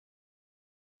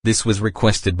This was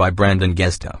requested by Brandon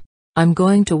Gester. I'm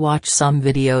going to watch some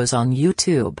videos on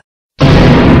YouTube.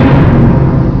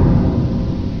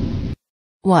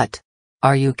 What?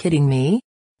 Are you kidding me?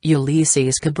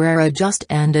 Ulysses Cabrera just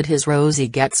ended his Rosie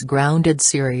Gets Grounded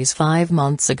series 5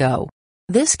 months ago.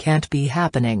 This can't be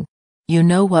happening. You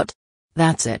know what?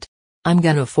 That's it. I'm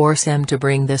gonna force him to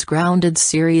bring this Grounded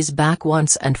series back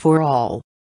once and for all.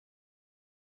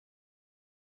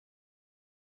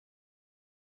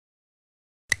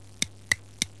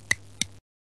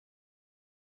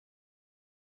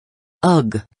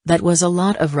 Ugh, that was a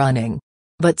lot of running.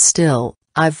 But still,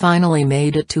 I've finally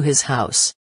made it to his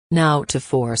house. Now to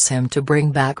force him to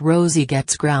bring back Rosie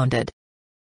Gets Grounded.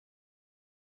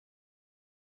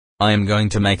 I am going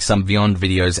to make some Beyond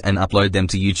videos and upload them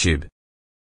to YouTube.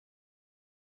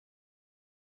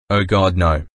 Oh God,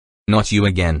 no. Not you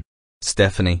again.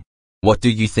 Stephanie. What do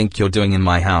you think you're doing in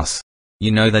my house?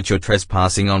 You know that you're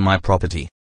trespassing on my property.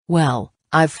 Well,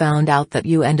 I've found out that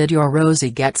you ended your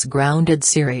Rosie Gets Grounded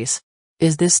series.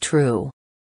 Is this true?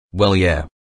 Well, yeah.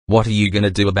 What are you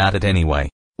gonna do about it anyway?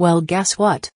 Well, guess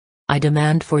what? I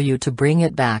demand for you to bring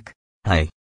it back. Hey.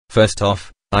 First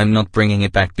off, I'm not bringing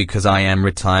it back because I am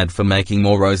retired for making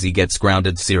more Rosie Gets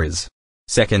Grounded series.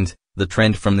 Second, the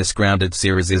trend from this Grounded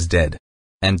series is dead.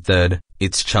 And third,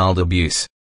 it's child abuse.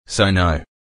 So no.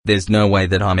 There's no way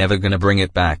that I'm ever gonna bring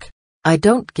it back. I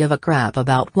don't give a crap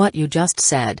about what you just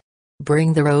said.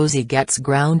 Bring the Rosie Gets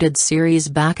Grounded series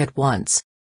back at once.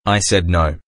 I said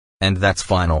no. And that's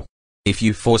final. If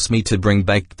you force me to bring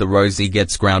back the Rosie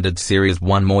Gets Grounded series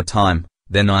one more time,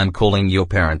 then I'm calling your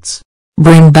parents.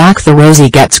 Bring back the Rosie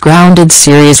Gets Grounded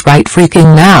series right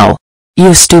freaking now.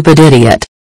 You stupid idiot.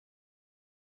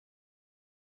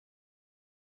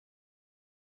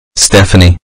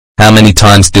 Stephanie. How many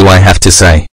times do I have to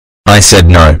say? I said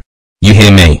no. You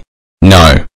hear me?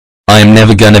 No. I am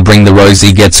never gonna bring the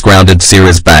Rosie Gets Grounded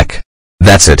series back.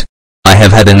 That's it. I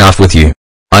have had enough with you.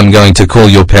 I'm going to call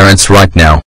your parents right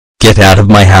now. Get out of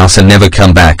my house and never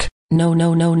come back. No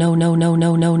no no no no no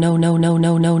no no no no no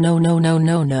no no no no no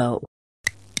no no.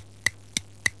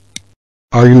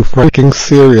 Are you freaking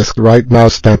serious right now,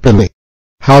 Stephanie?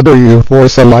 How do you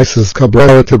force Ulysses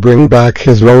Cabrera to bring back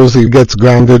his Rosie Gets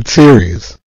Grounded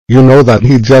series? You know that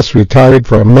he just retired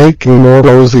from making more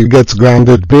Rosie Gets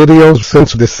Grounded videos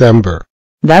since December.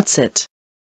 That's it.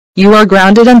 You are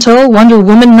grounded until Wonder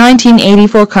Woman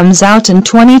 1984 comes out in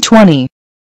 2020.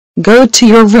 Go to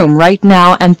your room right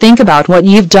now and think about what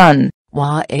you've done.